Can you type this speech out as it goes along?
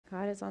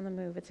God is on the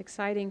move. It's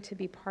exciting to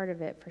be part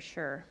of it for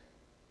sure.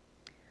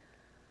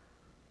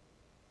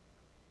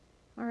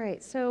 All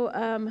right,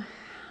 so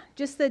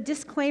just the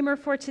disclaimer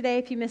for today,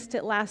 if you missed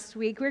it last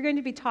week, we're going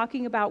to be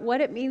talking about what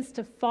it means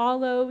to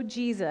follow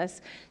Jesus,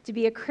 to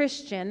be a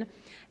Christian.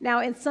 Now,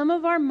 in some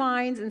of our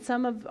minds and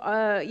some of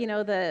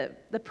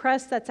the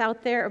press that's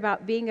out there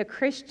about being a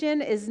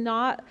Christian is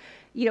not,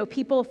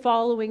 people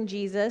following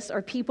Jesus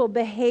or people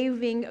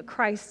behaving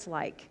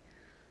Christ-like.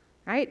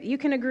 Right? You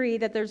can agree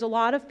that there's a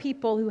lot of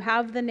people who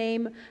have the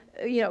name,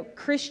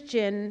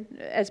 Christian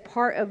as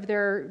part of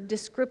their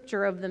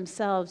descriptor of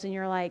themselves, and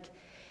you're like,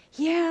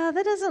 yeah,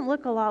 that doesn't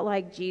look a lot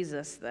like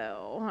Jesus,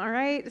 though. All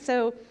right?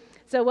 So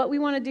what we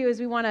want to do is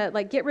we want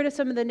to get rid of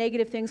some of the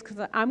negative things,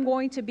 because I'm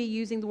going to be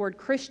using the word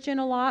Christian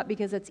a lot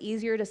because it's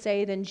easier to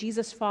say than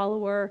Jesus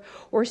follower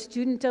or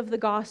student of the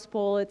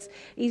gospel. It's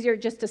easier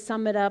just to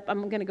sum it up.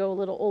 I'm going to go a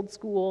little old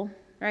school,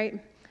 right?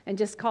 And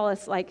just call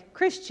us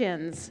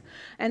Christians.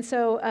 And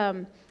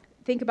so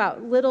think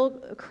about little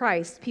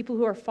Christ, people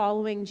who are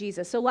following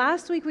Jesus. So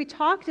last week we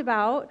talked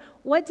about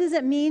what does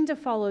it mean to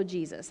follow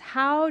Jesus?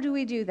 How do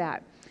we do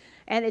that?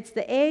 And it's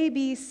the A,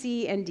 B,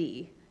 C, and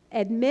D.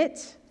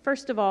 Admit,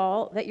 first of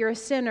all, that you're a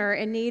sinner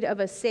in need of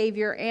a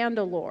Savior and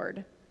a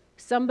Lord.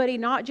 Somebody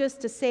not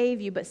just to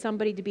save you, but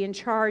somebody to be in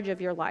charge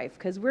of your life,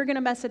 because we're going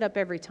to mess it up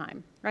every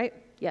time, right?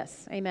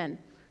 Yes, amen.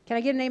 Can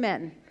I get an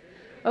amen?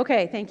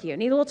 Okay, thank you.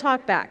 Need a little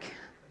talk back.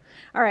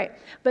 All right,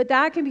 but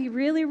that can be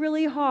really,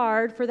 really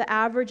hard for the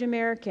average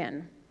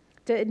American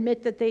to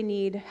admit that they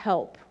need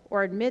help,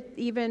 or admit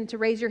even to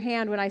raise your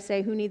hand when I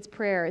say who needs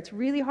prayer. It's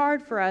really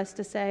hard for us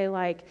to say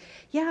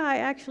yeah, I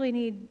actually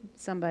need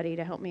somebody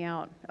to help me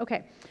out.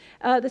 Okay,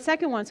 the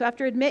second one, so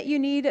after admit you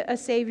need a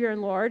Savior and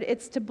Lord,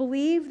 it's to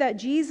believe that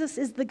Jesus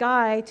is the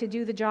guy to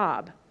do the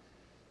job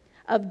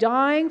of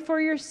dying for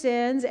your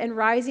sins and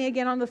rising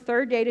again on the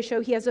third day to show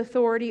he has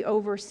authority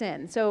over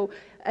sin. So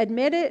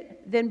admit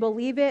it, then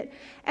believe it.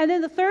 And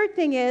then the third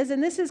thing is,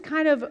 and this is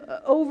kind of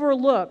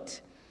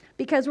overlooked,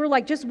 because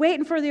we're just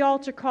waiting for the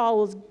altar call.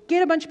 We'll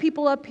get a bunch of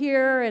people up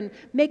here and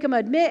make them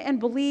admit and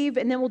believe,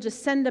 and then we'll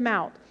just send them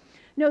out.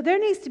 No, there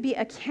needs to be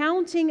a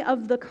counting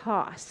of the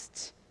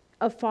cost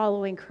of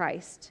following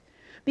Christ.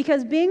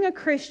 Because being a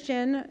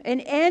Christian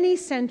in any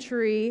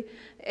century,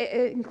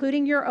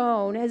 including your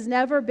own, has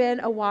never been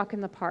a walk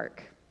in the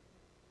park.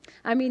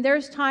 I mean,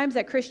 there's times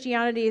that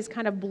Christianity has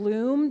kind of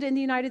bloomed in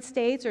the United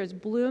States or has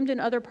bloomed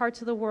in other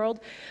parts of the world.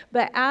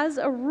 But as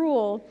a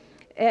rule,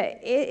 it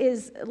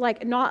is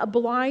not a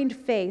blind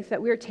faith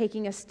that we're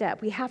taking a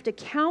step. We have to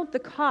count the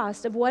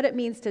cost of what it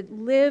means to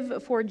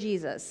live for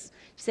Jesus.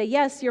 Say,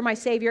 yes, you're my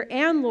Savior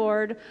and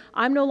Lord.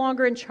 I'm no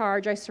longer in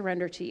charge. I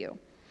surrender to you.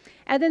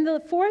 And then the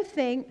fourth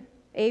thing,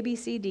 A, B,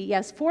 C, D,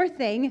 yes, fourth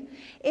thing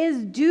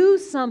is do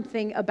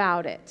something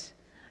about it.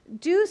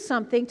 Do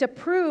something to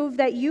prove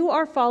that you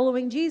are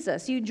following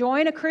Jesus. You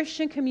join a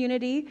Christian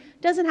community,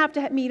 doesn't have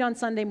to meet on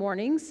Sunday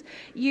mornings.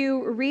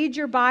 You read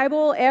your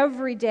Bible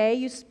every day.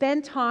 You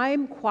spend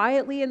time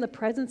quietly in the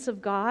presence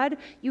of God.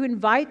 You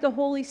invite the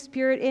Holy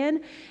Spirit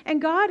in.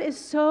 And God is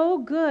so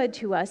good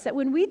to us that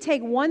when we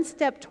take one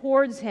step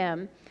towards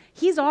Him,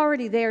 He's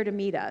already there to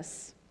meet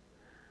us.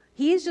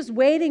 He's just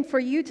waiting for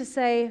you to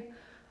say,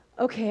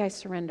 okay, I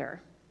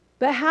surrender.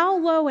 But how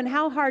low and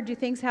how hard do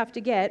things have to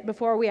get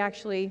before we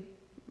actually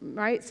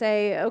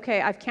say,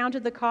 okay, I've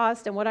counted the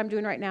cost and what I'm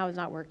doing right now is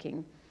not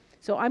working.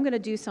 So I'm going to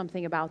do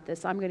something about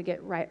this. I'm going to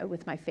get right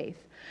with my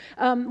faith.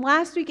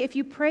 Last week, if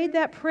you prayed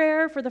that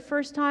prayer for the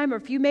first time, or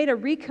if you made a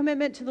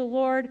recommitment to the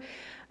Lord,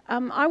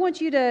 I want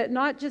you to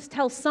not just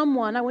tell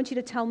someone, I want you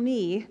to tell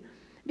me,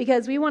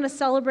 because we want to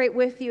celebrate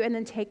with you and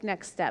then take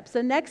next steps.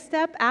 The next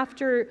step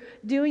after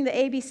doing the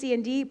A, B, C,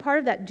 and D, part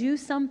of that do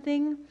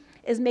something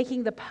is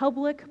making the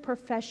public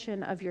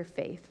profession of your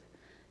faith.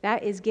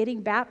 That is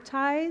getting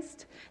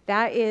baptized.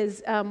 That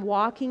is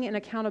walking in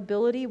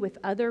accountability with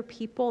other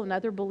people and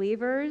other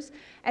believers.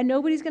 And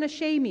nobody's going to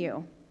shame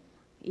you.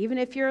 Even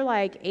if you're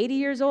 80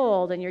 years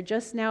old and you're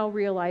just now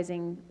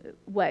realizing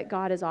what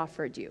God has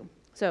offered you.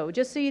 So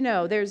just so you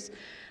know,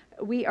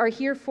 we are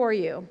here for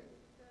you.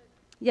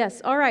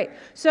 Yes, all right.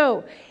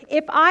 So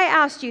if I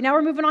asked you, now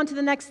we're moving on to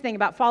the next thing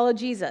about follow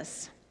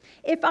Jesus.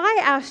 If I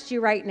asked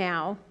you right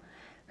now,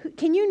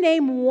 can you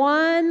name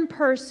one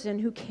person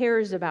who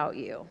cares about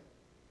you?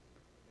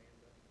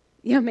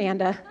 Yeah,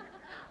 Amanda.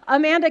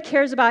 Amanda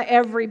cares about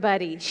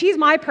everybody. She's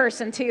my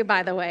person too,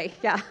 by the way.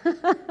 Yeah.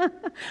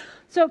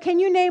 So can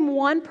you name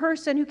one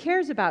person who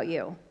cares about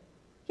you?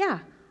 Yeah,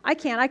 I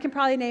can. I can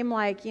probably name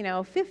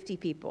 50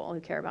 people who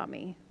care about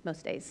me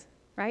most days.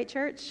 Right,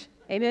 church?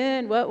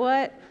 Amen.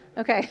 What?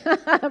 Okay.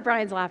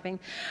 Brian's laughing.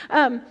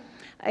 I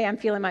am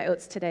feeling my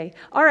oats today.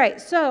 All right,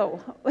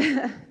 so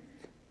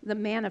the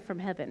manna from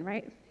heaven,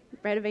 right?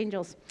 Bread of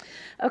angels.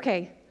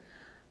 Okay.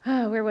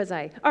 Where was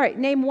I? All right,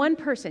 name one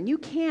person. You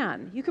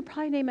can. You could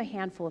probably name a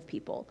handful of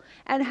people.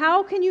 And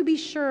how can you be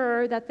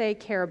sure that they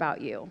care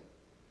about you?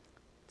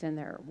 It's in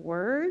their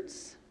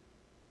words.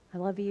 I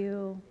love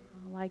you.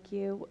 I like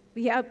you.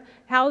 Yeah,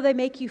 how they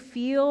make you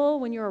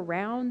feel when you're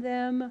around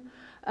them.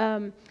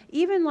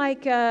 Even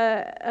like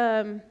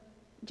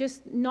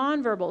just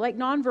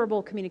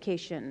nonverbal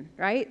communication,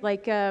 right?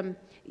 Like,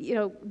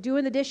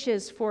 doing the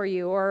dishes for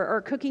you,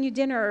 or cooking you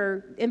dinner,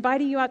 or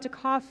inviting you out to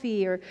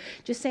coffee, or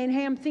just saying,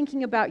 hey, I'm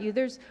thinking about you.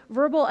 There's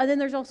verbal, and then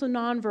there's also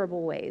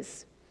nonverbal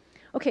ways.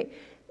 Okay,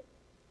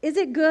 is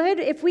it good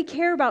if we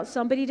care about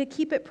somebody to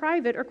keep it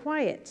private or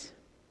quiet?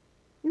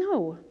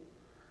 No.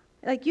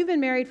 Like, you've been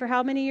married for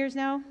how many years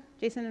now,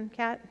 Jason and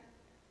Kat?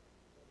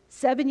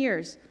 7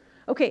 years.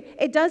 Okay,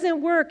 it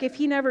doesn't work if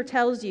he never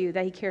tells you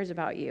that he cares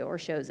about you or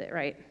shows it,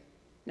 right?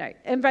 Right.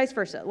 And vice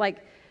versa.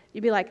 Like,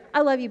 you'd be like, I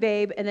love you,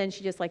 babe, and then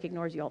she just like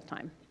ignores you all the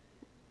time.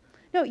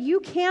 No, you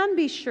can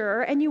be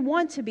sure, and you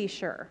want to be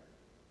sure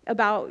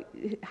about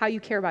how you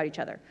care about each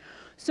other.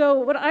 So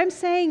what I'm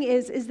saying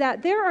is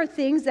that there are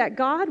things that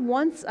God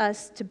wants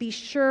us to be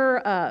sure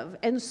of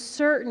and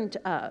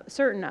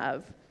certain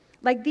of.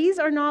 Like, these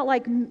are not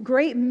like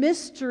great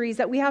mysteries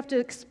that we have to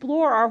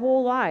explore our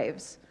whole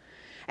lives.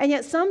 And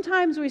yet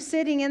sometimes we're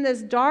sitting in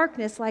this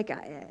darkness like,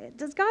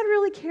 does God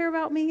really care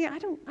about me? I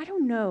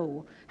don't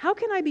know. How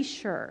can I be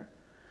sure?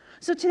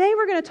 So today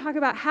we're going to talk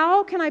about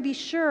how can I be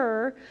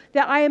sure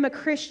that I am a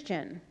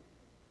Christian?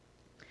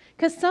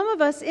 Because some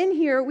of us in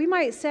here, we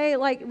might say,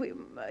 like, we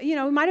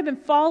might have been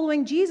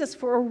following Jesus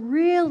for a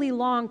really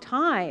long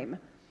time.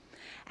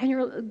 And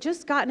you're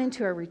just gotten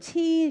into a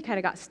routine, you kind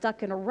of got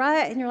stuck in a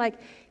rut, and you're like,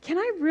 can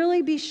I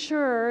really be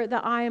sure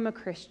that I am a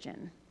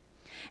Christian?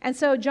 And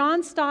so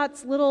John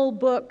Stott's little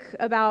book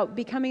about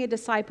becoming a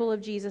disciple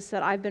of Jesus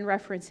that I've been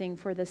referencing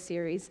for this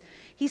series,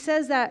 he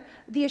says that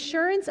the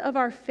assurance of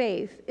our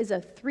faith is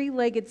a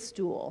three-legged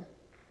stool.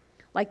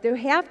 Like, they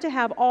have to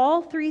have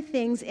all three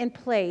things in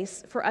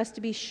place for us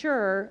to be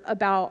sure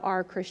about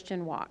our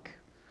Christian walk.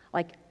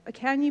 Like,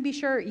 can you be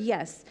sure?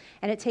 Yes.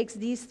 And it takes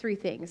these three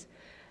things.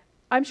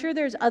 I'm sure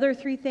there's other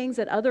three things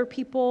that other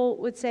people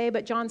would say,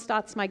 but John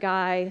Stott's my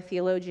guy,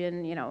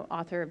 theologian,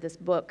 author of this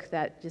book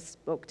that just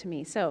spoke to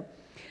me. So,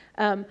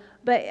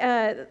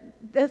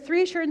 the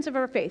three assurance of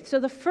our faith. So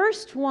the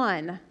first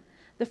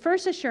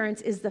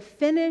assurance is the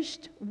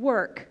finished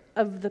work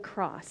of the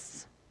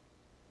cross.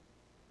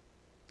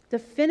 The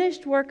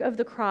finished work of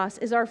the cross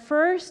is our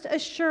first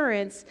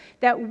assurance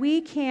that we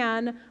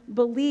can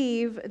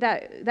believe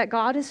that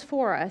God is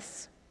for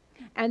us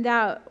and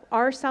that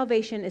our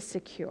salvation is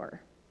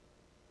secure.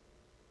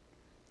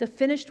 The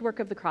finished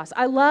work of the cross.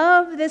 I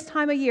love this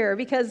time of year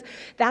because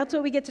that's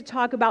what we get to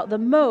talk about the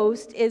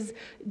most, is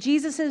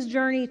Jesus'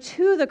 journey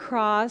to the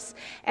cross,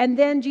 and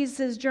then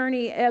Jesus'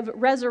 journey of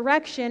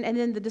resurrection, and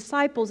then the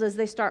disciples as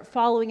they start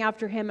following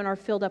after him and are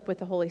filled up with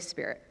the Holy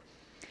Spirit.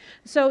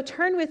 So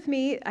turn with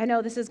me. I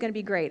know this is going to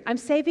be great. I'm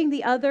saving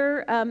the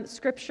other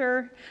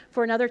scripture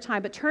for another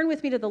time, but turn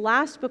with me to the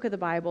last book of the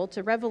Bible,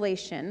 to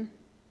Revelation.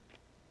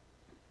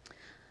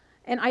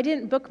 And I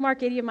didn't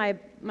bookmark any of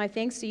my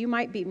things, so you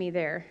might beat me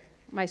there.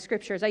 My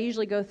scriptures. I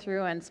usually go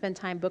through and spend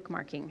time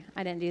bookmarking.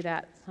 I didn't do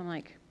that. So I'm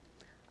like,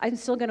 I'm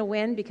still going to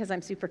win because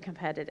I'm super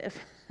competitive.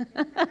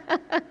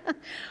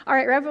 All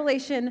right,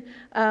 Revelation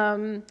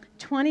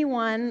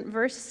 21,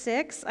 verse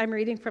 6. I'm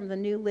reading from the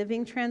New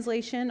Living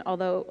Translation,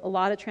 although a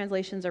lot of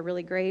translations are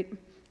really great.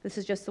 This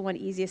is just the one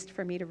easiest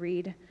for me to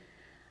read.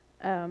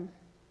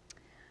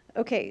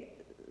 Okay,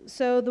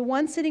 so the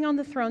one sitting on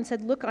the throne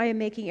said, "Look, I am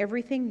making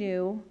everything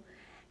new."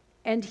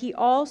 And he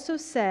also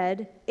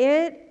said,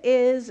 "It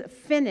is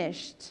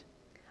finished.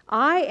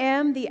 I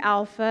am the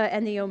Alpha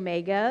and the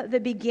Omega, the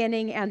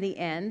beginning and the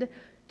end.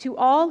 To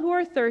all who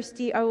are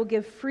thirsty, I will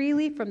give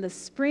freely from the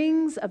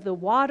springs of the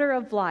water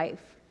of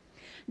life."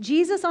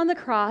 Jesus on the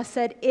cross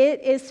said,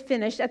 "It is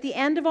finished." At the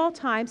end of all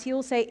times, he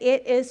will say,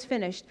 "It is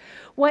finished."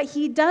 What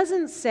he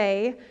doesn't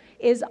say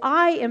is,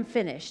 "I am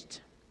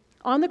finished."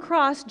 On the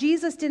cross,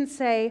 Jesus didn't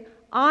say,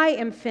 "I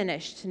am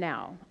finished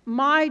now.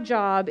 My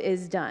job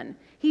is done."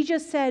 He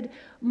just said,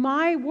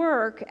 my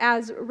work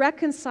as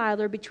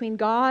reconciler between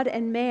God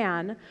and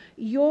man,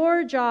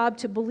 your job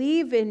to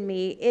believe in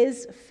me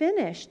is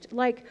finished.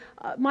 Like,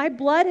 my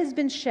blood has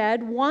been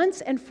shed once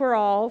and for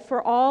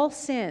all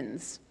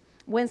sins,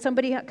 when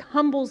somebody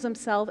humbles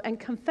themselves and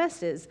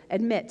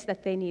admits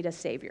that they need a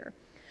Savior.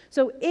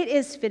 So it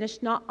is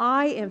finished, not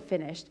I am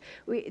finished.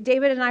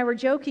 David and I were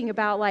joking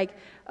about, like,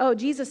 oh,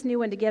 Jesus knew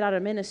when to get out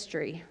of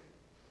ministry.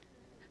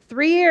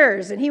 3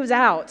 years and he was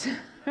out.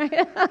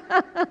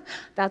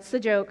 That's the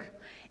joke.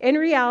 In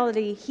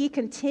reality, he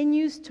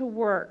continues to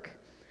work.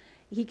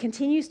 He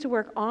continues to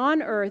work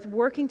on earth,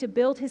 working to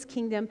build his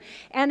kingdom.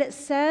 And it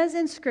says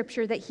in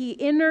Scripture that he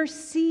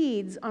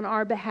intercedes on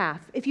our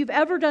behalf. If you've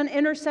ever done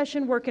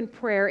intercession work in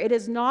prayer, it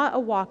is not a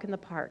walk in the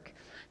park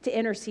to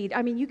intercede.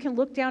 I mean, you can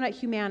look down at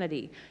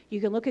humanity.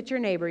 You can look at your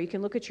neighbor. You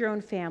can look at your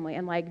own family.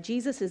 And like,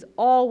 Jesus is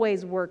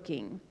always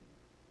working.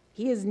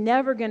 He is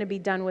never going to be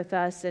done with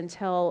us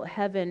until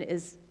heaven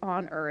is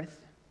on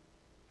earth.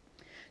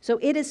 So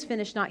it is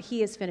finished, not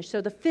he is finished. So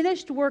the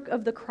finished work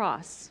of the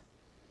cross.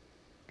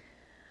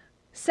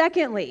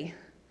 Secondly,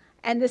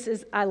 and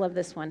I love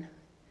this one.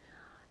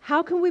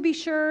 How can we be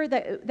sure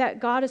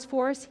that God is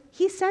for us?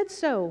 He said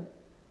so.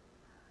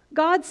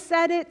 God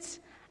said it,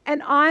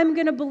 and I'm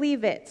going to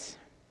believe it.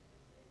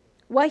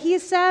 What he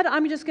said,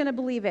 I'm just going to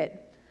believe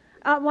it.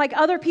 Like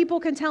other people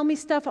can tell me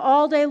stuff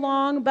all day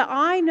long, but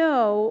I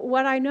know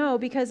what I know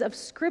because of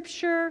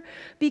Scripture,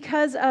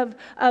 because of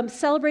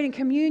celebrating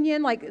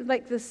communion,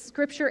 like the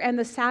Scripture and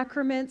the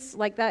sacraments,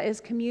 like that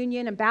is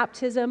communion and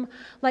baptism.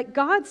 Like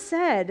God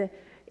said,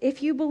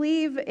 if you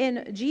believe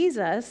in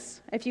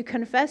Jesus, if you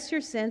confess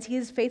your sins, he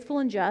is faithful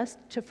and just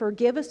to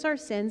forgive us our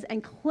sins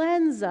and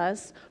cleanse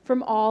us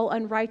from all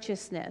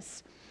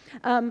unrighteousness.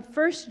 1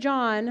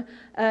 John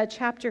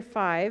chapter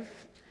 5.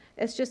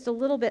 It's just a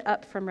little bit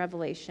up from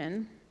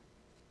Revelation.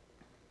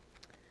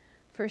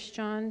 1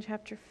 John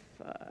chapter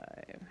 5.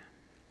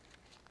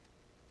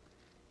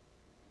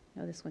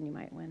 Oh, this one you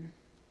might win.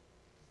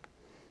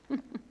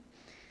 1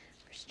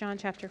 John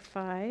chapter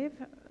 5,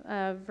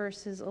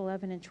 verses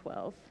 11 and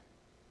 12.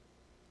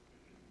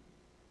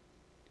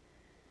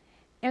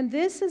 And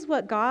this is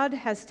what God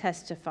has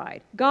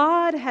testified.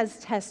 God has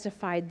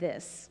testified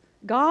this.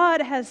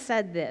 God has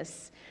said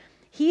this.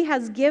 He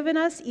has given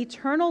us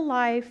eternal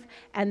life,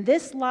 and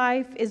this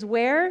life is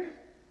where?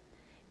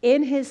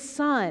 In his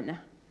Son.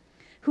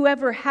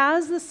 Whoever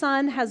has the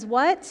Son has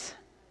what?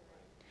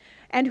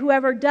 And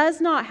whoever does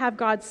not have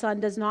God's Son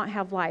does not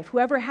have life.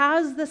 Whoever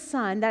has the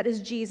Son, that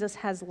is Jesus,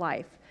 has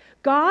life.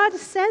 God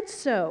said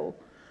so.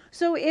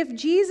 So if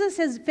Jesus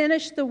has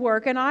finished the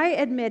work, and I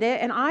admit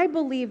it, and I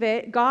believe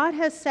it, God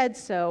has said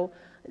so,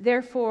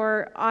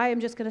 therefore I am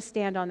just going to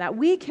stand on that.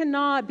 We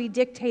cannot be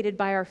dictated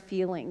by our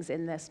feelings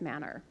in this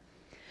manner.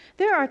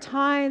 There are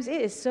times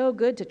it is so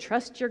good to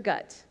trust your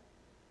gut,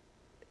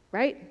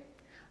 right?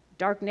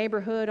 Dark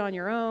neighborhood on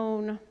your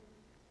own,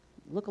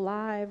 look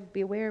alive, be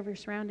aware of your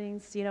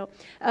surroundings,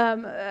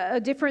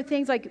 different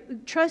things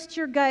like trust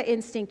your gut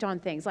instinct on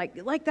things,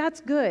 like that's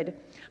good.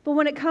 But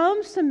when it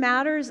comes to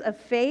matters of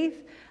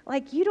faith,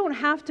 like you don't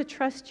have to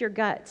trust your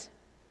gut.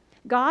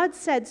 God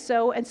said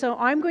so, and so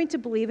I'm going to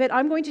believe it.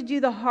 I'm going to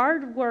do the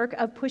hard work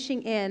of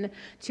pushing in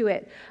to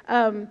it.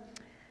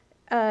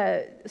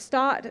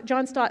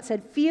 John Stott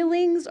said,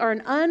 feelings are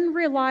an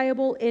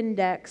unreliable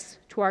index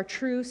to our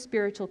true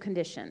spiritual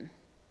condition.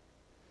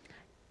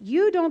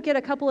 You don't get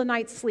a couple of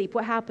nights sleep,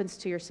 what happens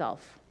to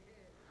yourself?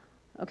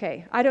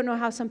 Okay, I don't know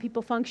how some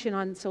people function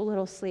on so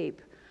little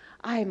sleep.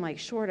 I'm like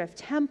short of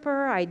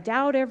temper, I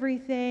doubt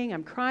everything,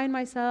 I'm crying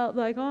myself,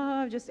 like,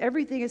 oh, just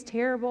everything is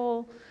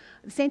terrible.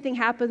 The same thing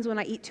happens when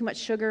I eat too much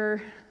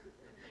sugar,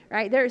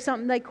 right? There's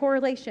something like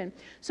correlation.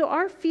 So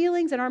our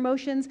feelings and our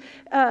emotions,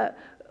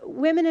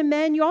 women and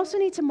men, you also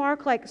need to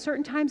mark like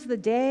certain times of the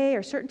day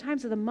or certain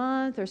times of the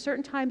month or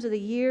certain times of the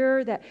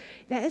year that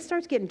it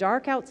starts getting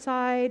dark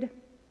outside.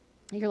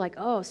 And you're like,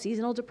 oh,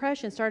 seasonal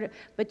depression started.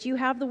 But you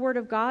have the Word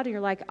of God and you're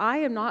like, I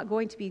am not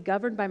going to be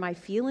governed by my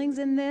feelings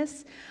in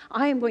this.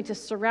 I am going to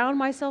surround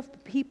myself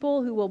with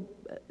people who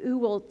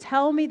will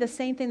tell me the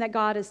same thing that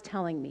God is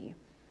telling me.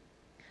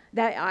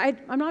 That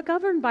I'm not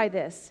governed by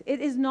this. It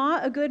is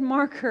not a good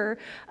marker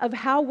of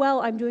how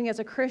well I'm doing as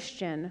a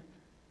Christian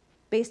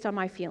based on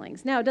my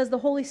feelings. Now, does the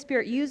Holy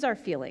Spirit use our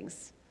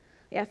feelings?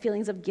 Yeah,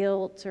 feelings of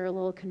guilt or a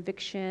little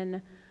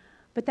conviction.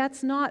 But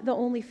that's not the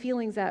only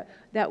feelings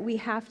that we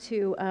have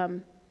to,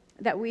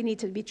 that we need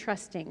to be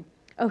trusting.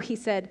 Oh, he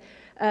said,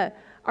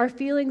 our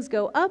feelings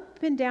go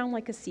up and down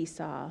like a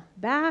seesaw,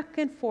 back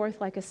and forth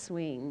like a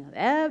swing,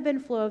 ebb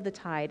and flow of the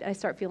tide. I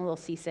start feeling a little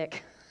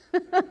seasick.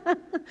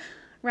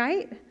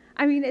 Right?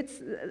 I mean,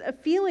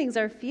 feelings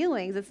are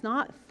feelings. It's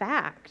not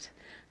fact.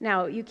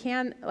 Now, you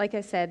can, like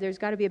I said, there's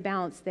got to be a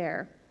balance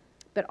there.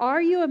 But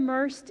are you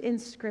immersed in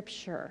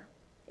Scripture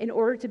in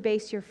order to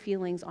base your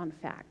feelings on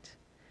fact?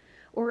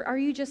 Or are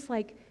you just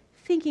like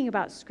thinking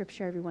about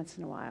Scripture every once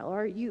in a while?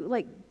 Or are you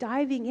like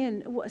diving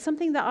in?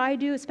 Something that I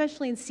do,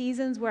 especially in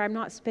seasons where I'm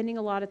not spending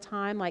a lot of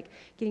time like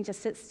getting to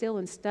sit still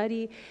and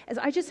study, is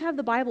I just have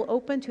the Bible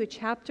open to a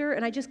chapter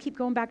and I just keep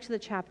going back to the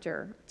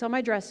chapter. It's on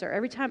my dresser.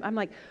 Every time I'm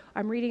like,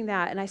 I'm reading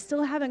that and I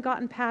still haven't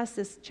gotten past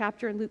this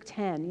chapter in Luke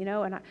 10,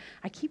 and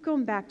I keep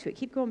going back to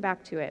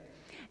it,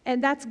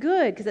 And that's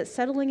good because it's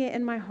settling it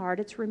in my heart.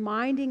 It's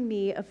reminding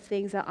me of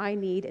things that I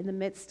need in the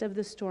midst of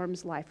the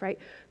storm's life, right?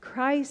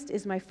 Christ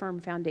is my firm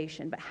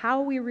foundation. But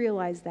how we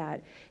realize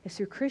that is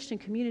through Christian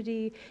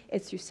community,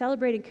 it's through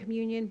celebrating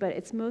communion, but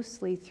it's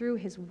mostly through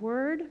His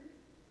Word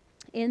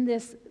in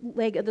this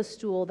leg of the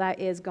stool that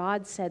is,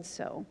 God said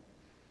so.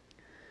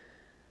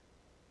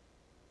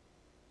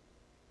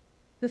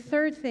 The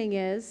third thing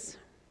is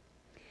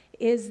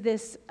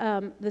this,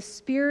 the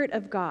Spirit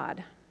of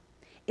God.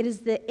 It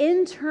is the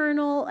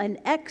internal and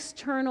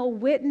external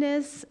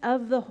witness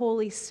of the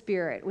Holy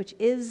Spirit, which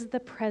is the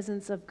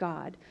presence of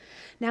God.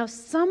 Now,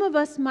 some of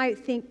us might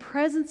think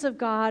presence of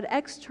God,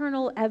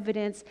 external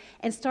evidence,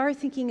 and start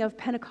thinking of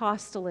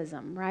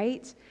Pentecostalism,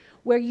 right?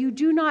 Where you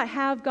do not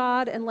have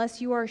God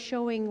unless you are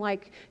showing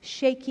like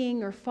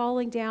shaking or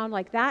falling down.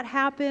 Like that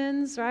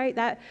happens, right?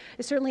 That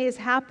it certainly has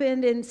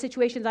happened in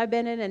situations I've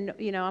been in,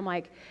 and I'm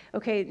like,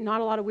 okay, not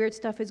a lot of weird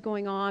stuff is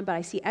going on, but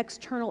I see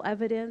external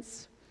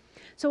evidence.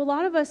 So a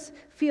lot of us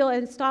feel,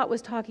 and Stott was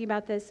talking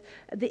about this,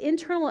 the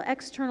internal,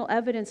 external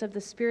evidence of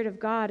the Spirit of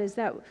God is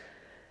that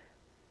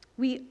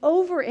we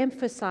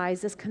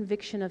overemphasize this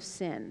conviction of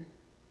sin.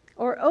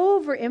 or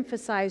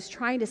overemphasize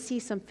trying to see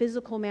some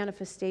physical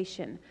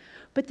manifestation.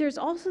 But there's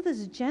also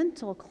this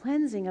gentle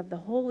cleansing of the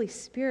Holy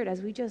Spirit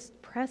as we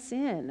just press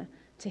in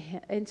to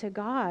him, into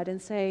God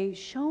and say,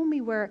 show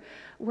me where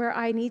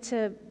I need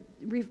to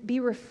be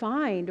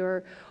refined,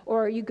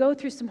 or you go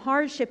through some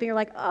hardship and you're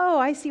like, oh,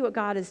 I see what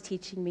God is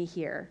teaching me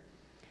here.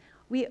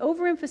 We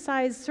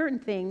overemphasize certain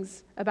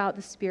things about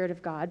the Spirit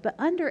of God, but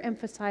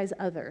underemphasize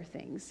other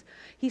things.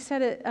 He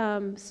said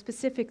it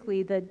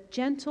specifically, the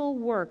gentle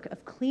work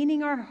of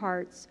cleaning our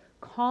hearts,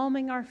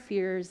 calming our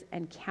fears,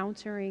 and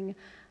countering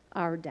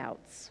our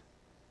doubts.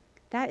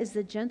 That is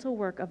the gentle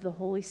work of the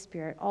Holy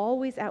Spirit,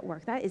 always at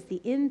work. That is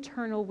the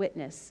internal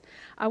witness.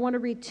 I want to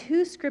read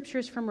 2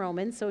 scriptures from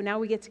Romans, so now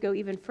we get to go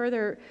even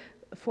further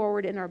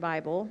forward in our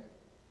Bible.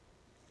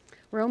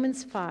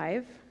 Romans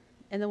 5,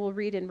 and then we'll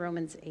read in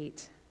Romans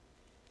 8.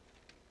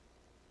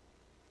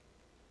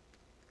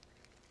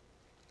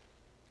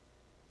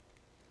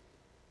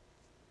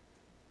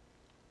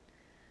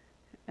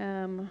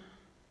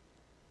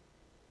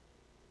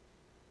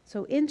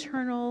 So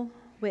internal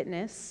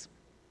witness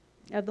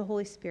of the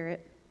Holy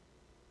Spirit.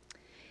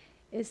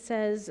 It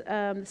says,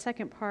 the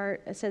second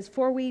part, it says,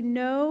 for we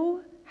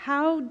know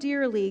how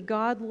dearly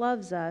God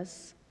loves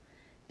us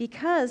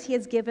because he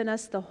has given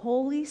us the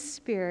Holy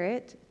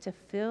Spirit to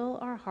fill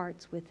our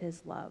hearts with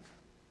his love.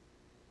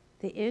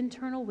 The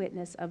internal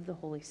witness of the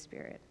Holy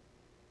Spirit.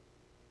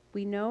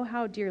 We know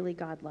how dearly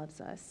God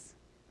loves us.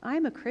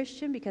 I'm a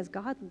Christian because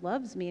God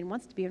loves me and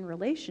wants to be in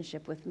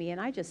relationship with me,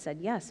 and I just said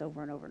yes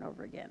over and over and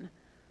over again.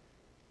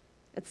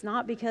 It's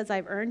not because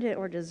I've earned it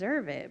or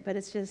deserve it, but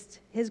it's just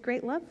his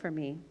great love for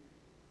me.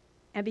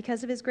 And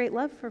because of his great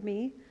love for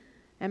me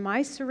and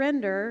my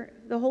surrender,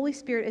 the Holy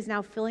Spirit is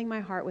now filling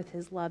my heart with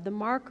his love.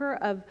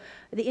 The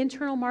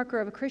internal marker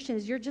of a Christian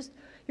is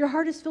your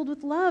heart is filled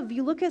with love.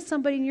 You look at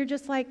somebody and you're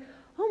just like,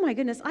 oh my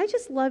goodness, I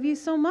just love you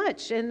so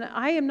much. And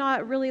I am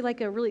not really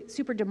like a really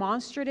super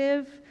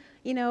demonstrative,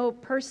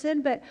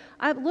 person, but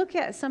I look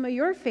at some of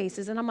your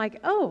faces and I'm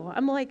like,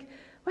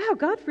 wow,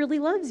 God really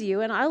loves you,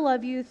 and I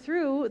love you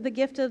through the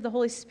gift of the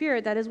Holy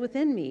Spirit that is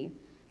within me.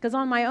 Because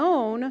on my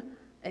own,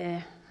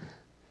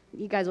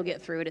 you guys will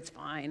get through it, it's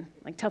fine.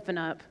 Like, toughen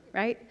up,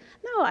 right?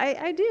 No,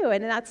 I do,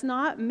 and that's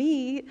not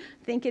me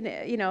thinking,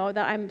 that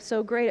I'm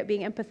so great at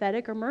being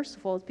empathetic or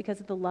merciful. It's because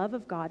of the love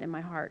of God in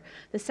my heart.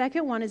 The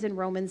second one is in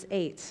Romans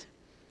 8.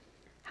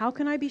 How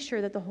can I be sure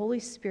that the Holy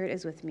Spirit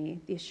is with me?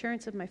 The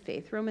assurance of my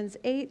faith. Romans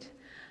 8,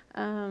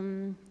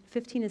 15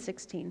 and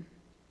 16.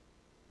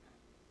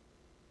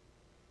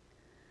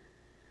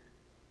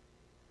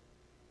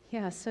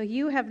 Yeah, so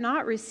you have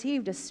not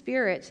received a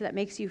spirit that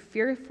makes you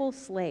fearful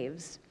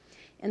slaves.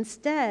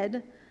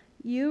 Instead,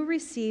 you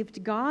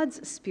received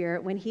God's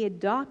Spirit when he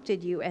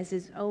adopted you as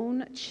his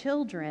own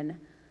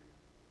children.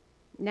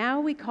 Now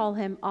we call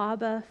him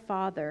Abba,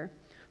 Father.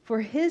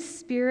 For his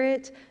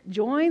Spirit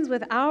joins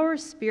with our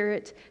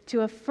spirit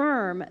to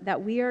affirm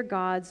that we are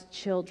God's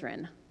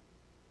children.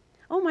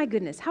 Oh my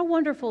goodness, how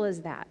wonderful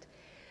is that?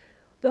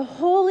 The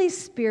Holy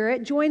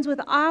Spirit joins with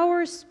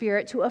our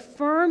spirit to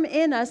affirm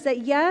in us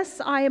that,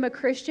 yes, I am a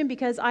Christian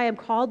because I am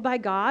called by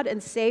God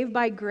and saved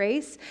by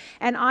grace,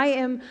 and I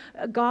am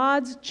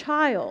God's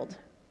child.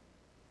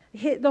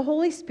 The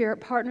Holy Spirit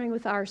partnering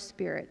with our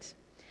spirit.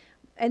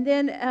 And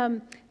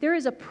then there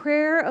is a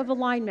prayer of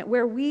alignment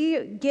where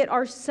we get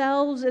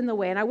ourselves in the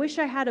way. And I wish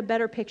I had a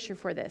better picture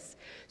for this.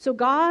 So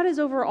God is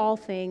over all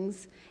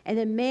things, and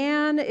then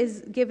man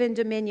is given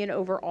dominion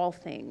over all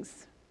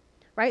things.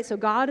 Right? So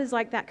God is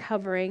like that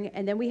covering,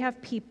 and then we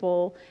have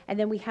people, and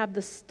then we have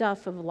the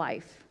stuff of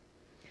life.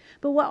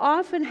 But what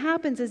often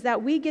happens is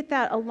that we get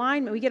that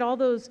alignment, we get all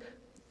those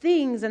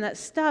things and that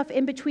stuff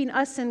in between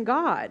us and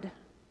God.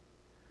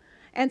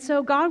 And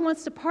so God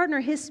wants to partner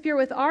his spirit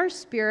with our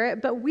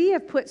spirit, but we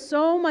have put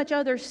so much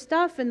other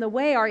stuff in the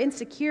way, our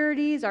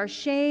insecurities, our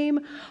shame,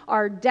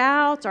 our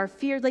doubts, our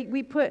fears. Like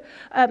we put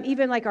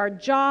even like our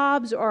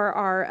jobs or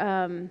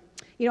our...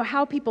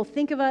 how people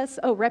think of us.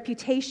 Oh,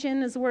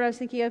 reputation is the word I was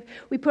thinking of.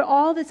 We put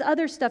all this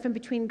other stuff in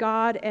between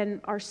God and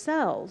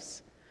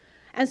ourselves.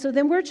 And so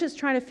then we're just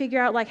trying to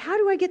figure out, how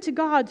do I get to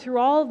God through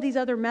all of these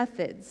other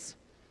methods?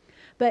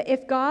 But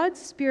if God's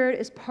Spirit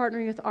is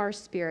partnering with our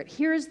spirit,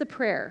 here's the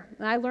prayer.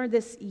 And I learned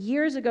this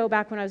years ago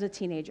back when I was a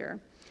teenager.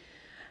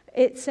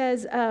 It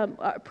says,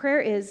 prayer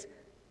is,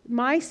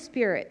 my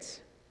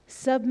spirit,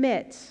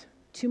 submit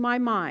to my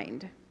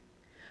mind.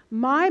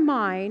 My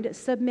mind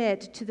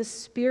submit to the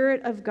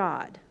Spirit of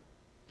God.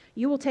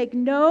 You will take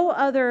no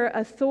other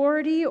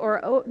authority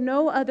or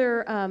no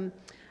other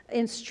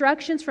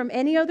instructions from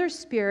any other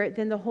spirit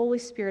than the Holy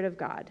Spirit of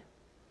God.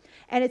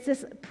 And it's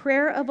this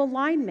prayer of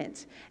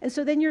alignment. And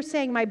so then you're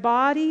saying, my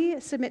body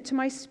submit to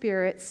my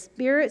spirit,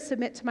 spirit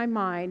submit to my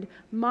mind,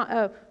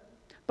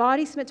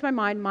 body submit to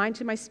my mind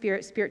to my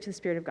spirit, spirit to the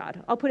Spirit of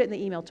God. I'll put it in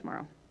the email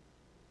tomorrow,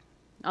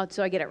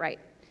 so I get it right.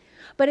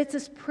 But it's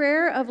this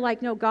prayer of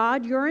no,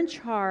 God, you're in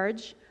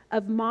charge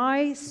of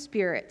my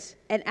spirit.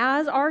 And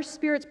as our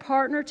spirits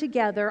partner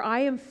together, I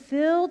am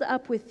filled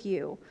up with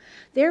you.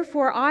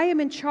 Therefore, I am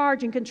in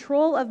charge and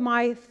control of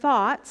my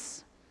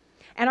thoughts,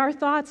 And our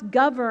thoughts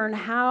govern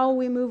how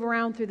we move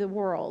around through the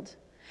world.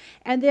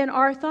 And then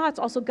our thoughts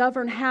also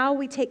govern how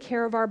we take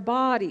care of our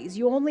bodies.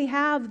 You only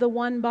have the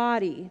one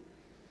body.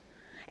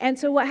 And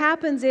so what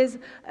happens is,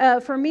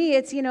 for me,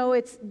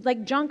 it's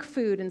like junk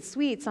food and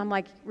sweets. I'm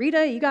like,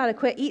 Rita, you got to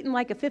quit eating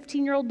like a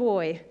 15-year-old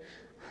boy.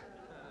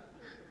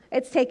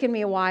 It's taken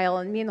me a while,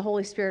 and me and the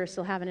Holy Spirit are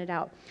still having it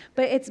out.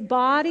 But it's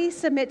body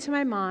submit to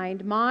my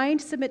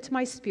mind submit to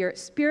my spirit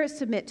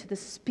submit to the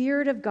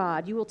Spirit of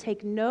God. You will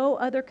take no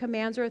other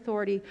commands or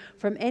authority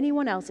from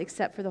anyone else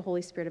except for the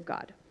Holy Spirit of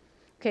God.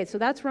 Okay, so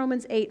that's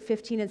Romans 8,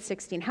 15, and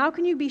 16. How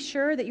can you be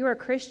sure that you're a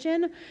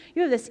Christian?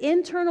 You have this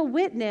internal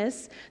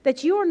witness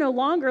that you are no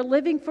longer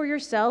living for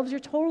yourselves. You're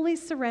totally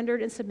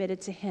surrendered and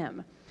submitted to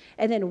Him.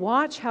 And then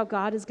watch how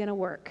God is going to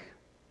work.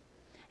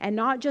 And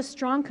not just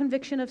strong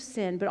conviction of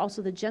sin, but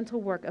also the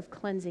gentle work of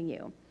cleansing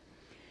you.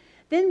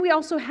 Then we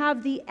also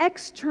have the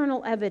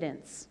external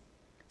evidence.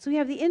 So we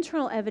have the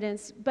internal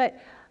evidence, but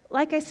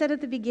like I said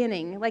at the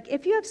beginning, like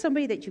if you have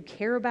somebody that you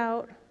care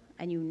about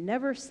and you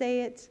never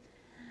say it,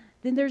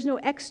 then there's no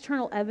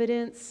external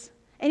evidence.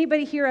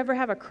 Anybody here ever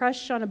have a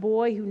crush on a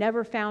boy who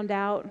never found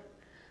out?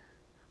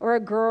 Or a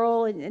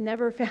girl and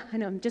never found, I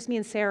know, just me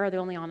and Sarah are the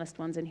only honest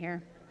ones in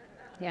here.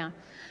 Yeah.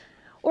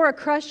 Or a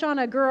crush on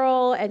a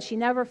girl and she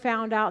never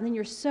found out, and then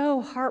you're so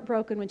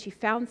heartbroken when she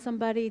found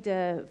somebody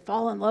to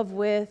fall in love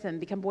with and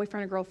become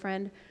boyfriend or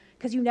girlfriend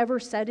because you never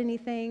said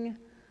anything,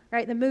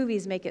 right? The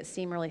movies make it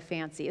seem really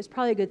fancy. It's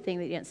probably a good thing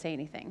that you didn't say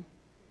anything.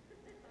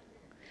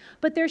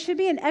 But there should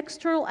be an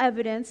external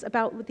evidence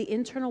about what the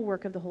internal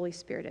work of the Holy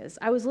Spirit is.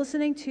 I was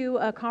listening to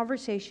a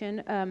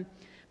conversation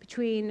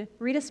between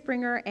Rita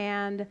Springer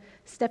and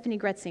Stephanie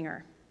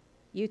Gretzinger.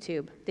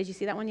 YouTube. Did you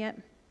see that one yet?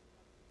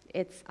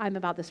 I'm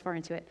about this far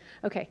into it.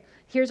 Okay,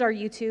 here's our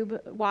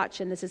YouTube watch,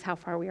 and this is how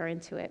far we are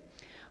into it.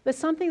 But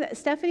something that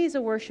Stephanie's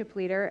a worship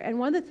leader, and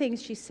one of the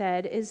things she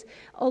said is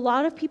a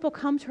lot of people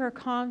come to her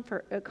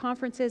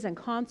conferences and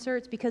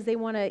concerts because they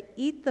want to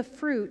eat the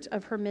fruit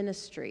of her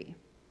ministry,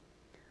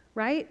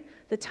 right?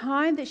 The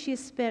time that she has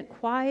spent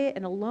quiet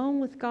and alone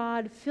with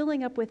God,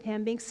 filling up with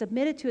Him, being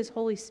submitted to His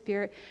Holy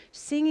Spirit,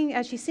 singing.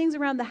 As she sings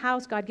around the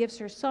house, God gives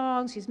her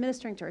songs. She's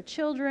ministering to her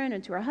children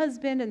and to her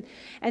husband.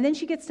 And then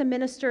she gets to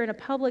minister in a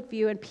public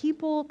view, and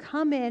people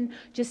come in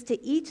just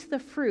to eat the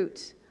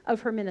fruit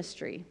of her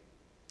ministry,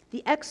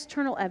 the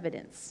external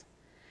evidence.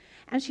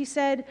 And she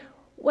said,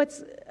 what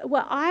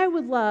I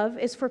would love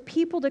is for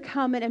people to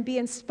come in and be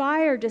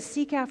inspired to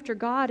seek after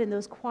God in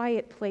those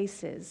quiet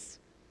places,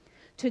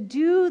 to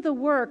do the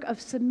work of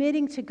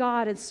submitting to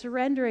God and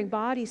surrendering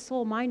body,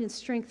 soul, mind, and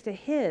strength to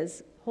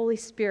His Holy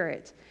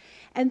Spirit,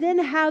 and then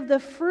have the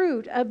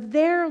fruit of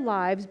their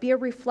lives be a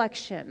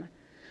reflection.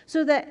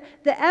 So that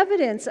the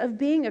evidence of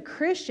being a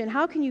Christian,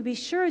 how can you be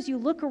sure as you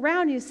look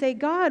around and you say,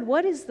 God,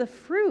 what is the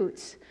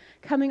fruit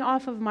coming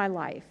off of my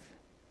life?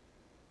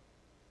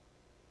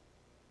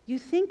 You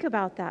think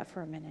about that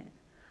for a minute.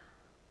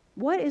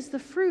 What is the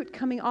fruit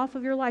coming off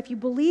of your life? You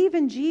believe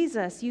in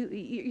Jesus.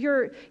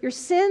 Your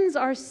sins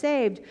are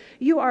saved.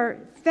 You are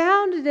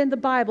founded in the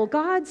Bible.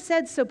 God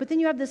said so. But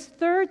then you have this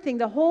third thing,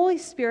 the Holy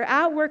Spirit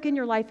at work in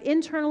your life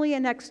internally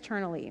and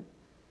externally.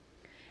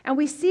 And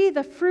we see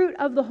the fruit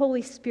of the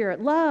Holy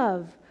Spirit: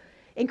 love,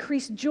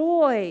 increased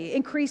joy,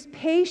 increased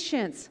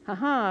patience.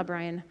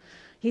 Brian.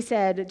 He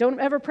said, don't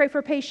ever pray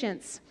for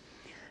patience.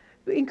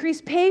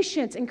 Increased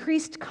patience,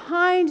 increased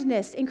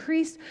kindness,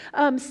 increased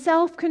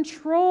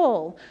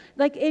self-control,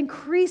 like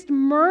increased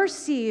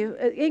mercy,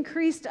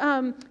 increased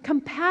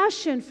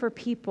compassion for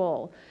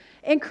people,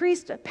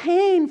 increased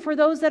pain for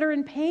those that are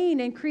in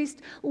pain,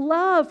 increased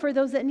love for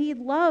those that need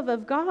love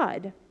of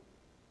God.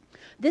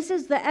 This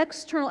is the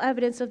external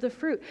evidence of the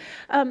fruit.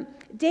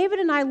 David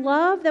and I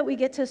love that we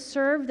get to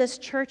serve this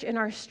church in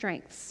our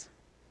strengths,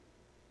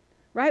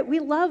 right? We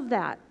love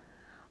that.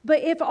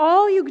 But if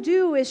all you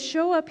do is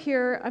show up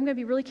here, I'm going to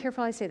be really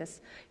careful how I say this,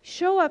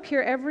 show up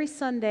here every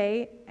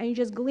Sunday and you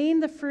just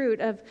glean the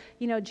fruit of,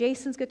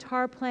 Jason's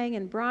guitar playing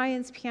and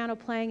Brian's piano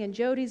playing and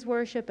Jody's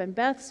worship and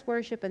Beth's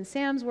worship and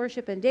Sam's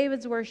worship and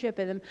David's worship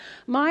and then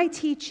my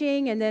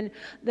teaching and then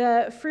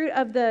the fruit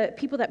of the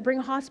people that bring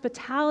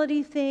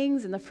hospitality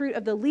things and the fruit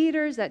of the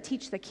leaders that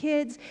teach the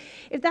kids,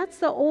 if that's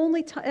the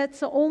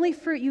only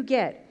fruit you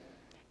get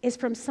is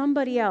from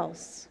somebody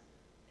else,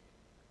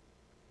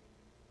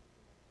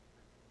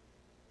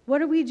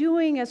 what are we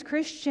doing as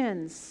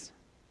Christians?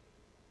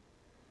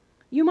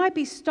 You might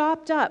be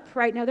stopped up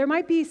right now. There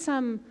might be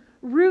some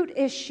root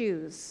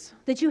issues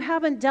that you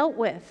haven't dealt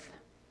with.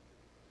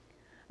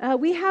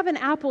 We have an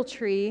apple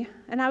tree,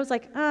 and I was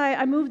like,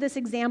 I moved this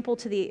example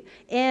to the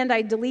end.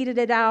 I deleted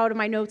it out of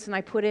my notes, and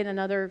I put in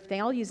another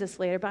thing. I'll use this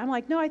later, but I'm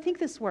like, no, I think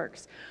this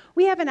works.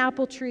 We have an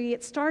apple tree.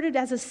 It started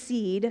as a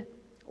seed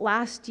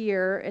last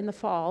year in the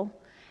fall.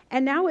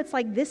 And now it's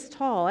like this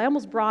tall. I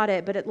almost brought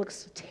it, but it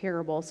looks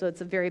terrible, so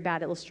it's a very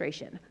bad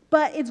illustration.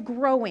 But it's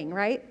growing,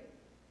 right?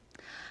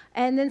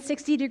 And then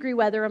 60-degree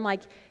weather, I'm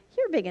like,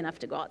 you're big enough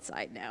to go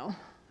outside now,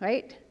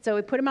 right? So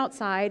we put him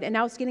outside, and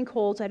now it's getting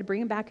cold, so I had to bring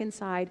him back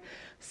inside.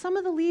 Some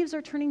of the leaves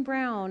are turning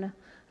brown.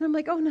 And I'm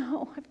like, oh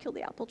no, I've killed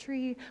the apple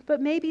tree.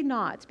 But maybe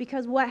not,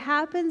 because what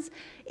happens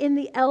in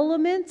the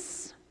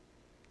elements,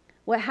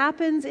 what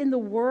happens in the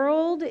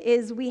world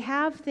is we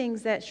have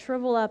things that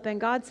shrivel up,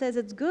 and God says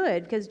it's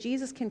good because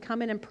Jesus can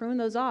come in and prune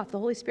those off. The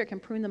Holy Spirit can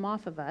prune them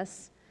off of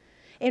us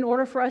in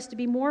order for us to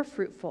be more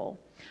fruitful.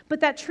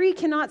 But that tree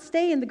cannot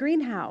stay in the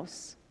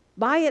greenhouse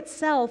by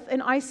itself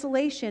in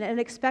isolation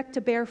and expect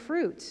to bear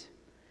fruit.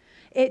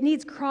 It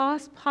needs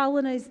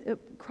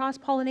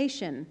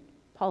cross-pollination.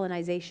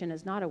 Pollinization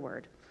is not a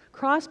word.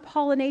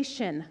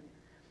 Cross-pollination.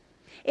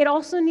 It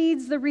also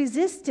needs the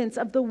resistance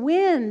of the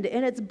wind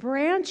in its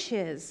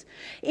branches.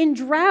 In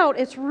drought,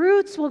 its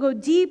roots will go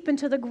deep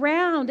into the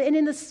ground, and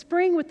in the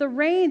spring with the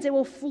rains, it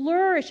will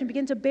flourish and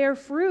begin to bear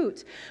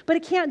fruit. But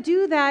it can't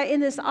do that in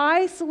this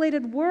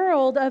isolated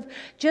world of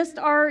just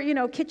our,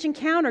 kitchen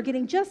counter,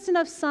 getting just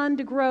enough sun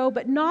to grow,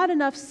 but not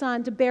enough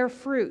sun to bear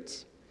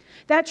fruit.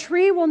 That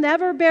tree will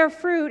never bear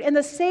fruit in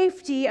the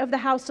safety of the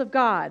house of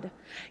God.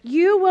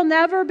 You will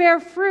never bear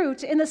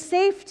fruit in the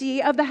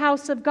safety of the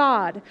house of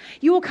God.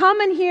 You will come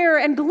in here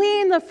and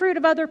glean the fruit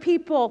of other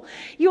people.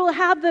 You will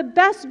have the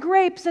best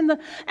grapes and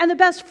the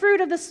best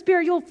fruit of the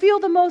Spirit. You'll feel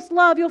the most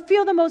love. You'll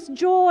feel the most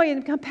joy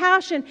and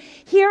compassion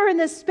here in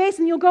this space,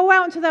 and you'll go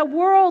out into that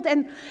world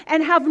and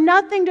have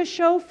nothing to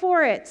show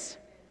for it.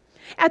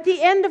 At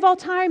the end of all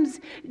times,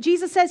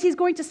 Jesus says he's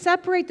going to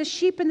separate the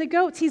sheep and the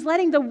goats. He's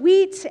letting the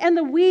wheat and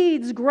the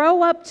weeds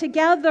grow up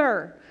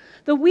together.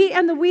 The wheat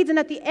and the weeds. And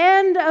at the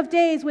end of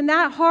days, when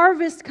that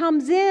harvest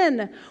comes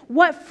in,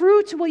 what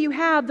fruit will you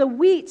have? The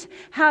wheat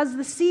has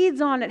the seeds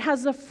on it,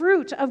 has the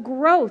fruit of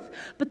growth.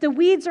 But the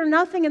weeds are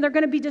nothing, and they're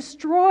going to be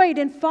destroyed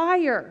in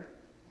fire.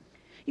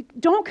 You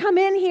don't come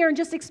in here and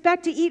just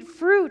expect to eat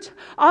fruit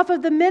off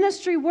of the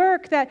ministry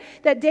work that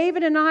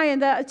David and I and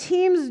the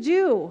teams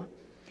do.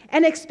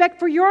 And expect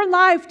for your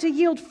life to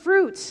yield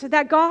fruit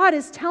that God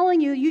is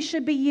telling you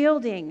should be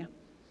yielding.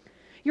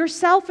 Your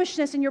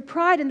selfishness and your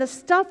pride and the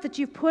stuff that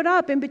you've put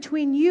up in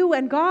between you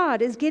and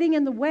God is getting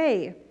in the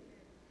way.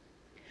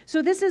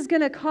 So this is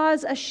going to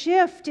cause a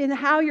shift in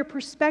how your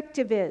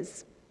perspective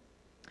is.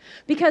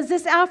 Because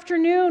this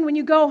afternoon, when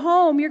you go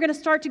home, you're going to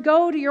start to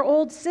go to your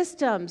old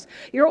systems,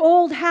 your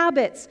old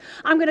habits.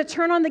 I'm going to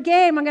turn on the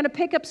game. I'm going to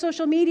pick up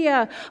social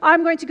media.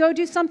 I'm going to go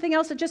do something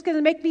else that's just going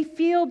to make me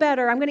feel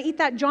better. I'm going to eat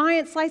that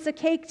giant slice of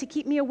cake to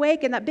keep me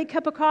awake and that big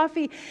cup of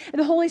coffee. And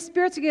the Holy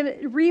Spirit's going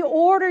to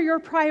reorder your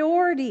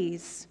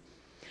priorities.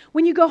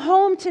 When you go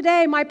home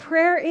today, my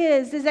prayer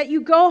is that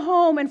you go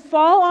home and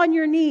fall on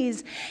your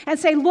knees and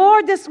say,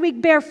 Lord, this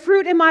week bear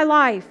fruit in my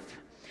life.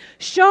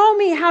 Show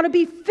me how to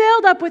be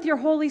filled up with your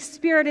Holy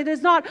Spirit. It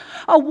is not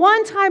a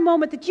one-time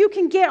moment that you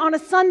can get on a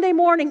Sunday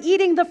morning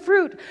eating the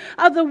fruit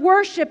of the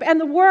worship and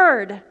the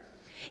word.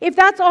 If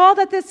that's all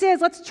that this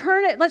is,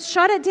 let's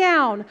shut it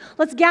down.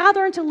 Let's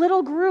gather into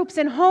little groups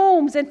and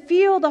homes and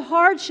feel the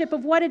hardship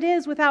of what it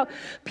is without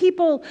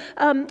people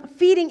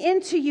feeding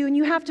into you, and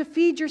you have to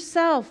feed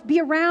yourself.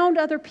 Be around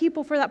other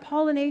people for that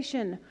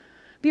pollination.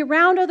 Be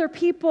around other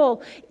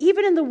people,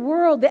 even in the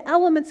world, the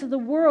elements of the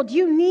world.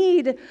 You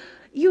need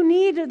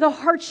the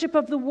hardship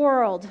of the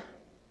world,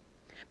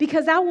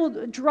 because that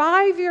will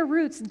drive your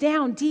roots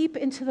down deep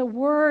into the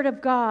Word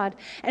of God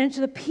and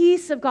into the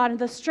peace of God and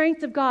the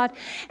strength of God.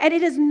 And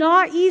it is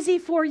not easy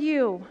for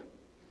you.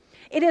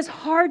 It is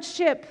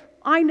hardship.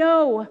 I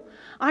know.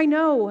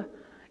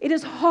 It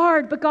is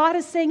hard, but God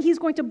is saying He's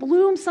going to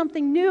bloom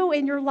something new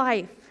in your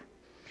life.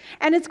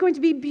 And it's going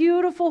to be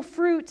beautiful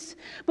fruits.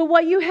 But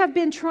what you have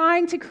been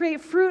trying to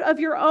create fruit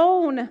of your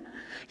own,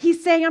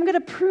 He's saying, I'm going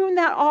to prune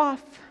that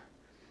off.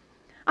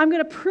 I'm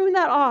going to prune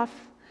that off,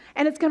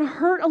 and it's going to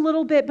hurt a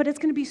little bit, but it's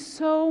going to be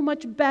so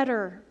much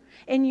better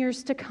in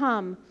years to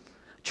come.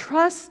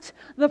 Trust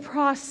the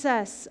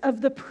process of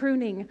the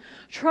pruning.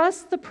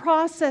 Trust the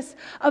process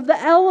of the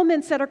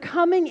elements that are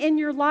coming in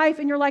your life,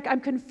 and you're like,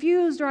 I'm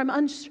confused or I'm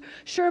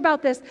unsure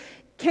about this.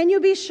 Can you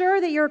be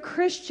sure that you're a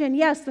Christian?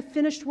 Yes, the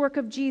finished work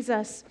of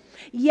Jesus.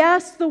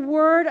 Yes, the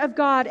Word of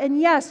God, and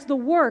yes, the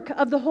work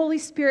of the Holy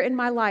Spirit in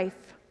my life.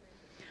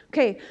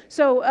 Okay,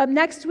 so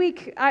next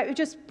week, I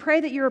just pray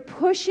that you're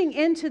pushing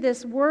into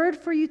this word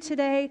for you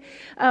today.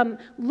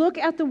 Look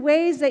at the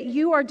ways that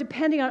you are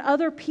depending on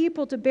other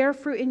people to bear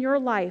fruit in your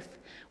life.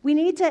 We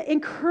need to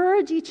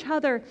encourage each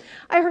other.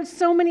 I heard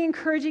so many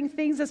encouraging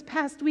things this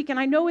past week, and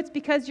I know it's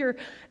because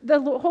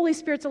the Holy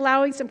Spirit's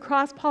allowing some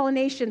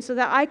cross-pollination so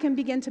that I can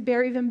begin to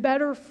bear even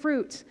better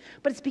fruit.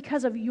 But it's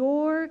because of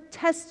your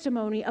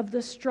testimony of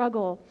the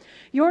struggle,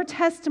 your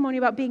testimony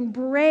about being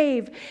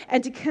brave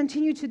and to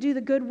continue to do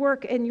the good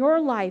work in your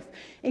life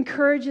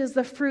encourages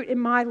the fruit in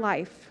my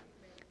life.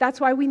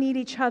 That's why we need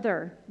each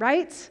other,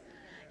 right?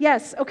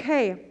 Yes,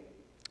 okay.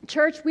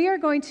 Church, we are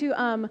going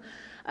to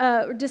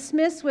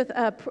dismiss with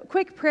a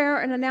quick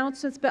prayer and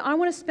announcements, but I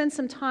want to spend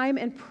some time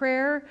in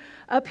prayer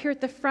up here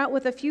at the front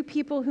with a few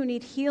people who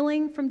need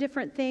healing from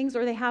different things,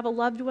 or they have a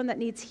loved one that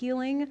needs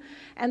healing.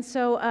 And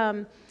so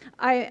I'm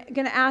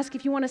going to ask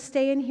if you want to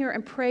stay in here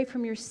and pray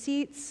from your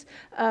seats,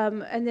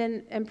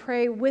 and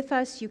pray with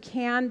us, you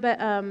can. But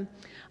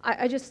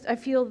I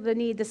feel the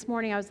need this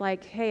morning. I was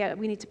like, hey,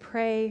 we need to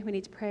pray. We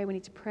need to pray. We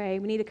need to pray.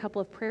 We need a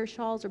couple of prayer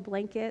shawls or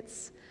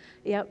blankets.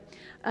 Yep.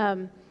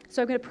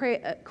 So I'm going to pray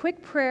a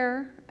quick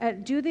prayer,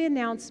 do the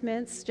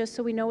announcements, just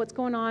so we know what's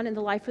going on in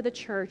the life of the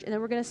church, and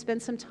then we're going to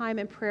spend some time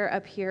in prayer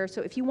up here.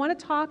 So if you want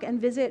to talk and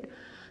visit,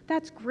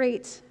 that's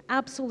great,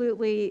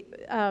 absolutely,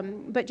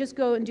 but just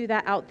go and do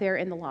that out there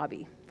in the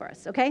lobby for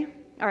us, okay?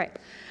 All right.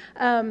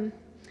 All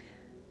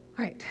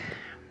right.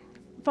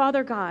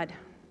 Father God,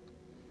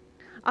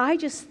 I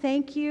just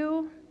thank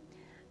you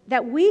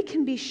that we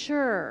can be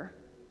sure,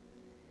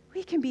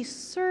 we can be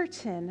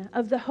certain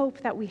of the hope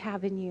that we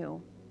have in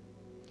you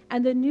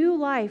and the new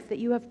life that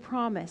you have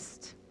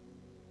promised.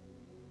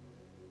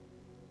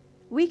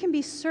 We can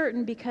be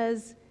certain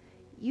because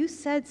you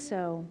said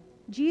so.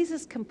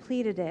 Jesus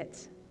completed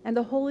it, and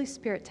the Holy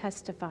Spirit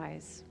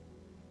testifies.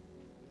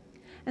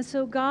 And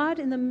so, God,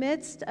 in the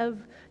midst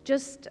of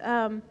just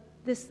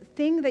this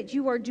thing that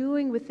you are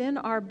doing within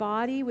our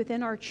body,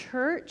 within our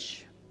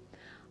church,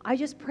 I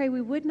just pray we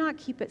would not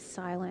keep it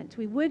silent.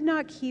 We would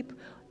not keep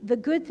the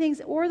good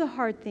things or the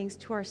hard things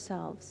to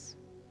ourselves,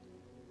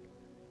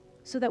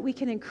 so that we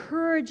can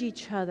encourage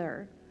each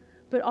other,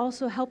 but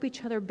also help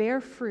each other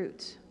bear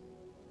fruit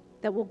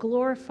that will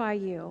glorify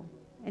you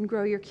and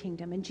grow your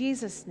kingdom. In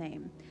Jesus'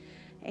 name,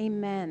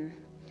 amen.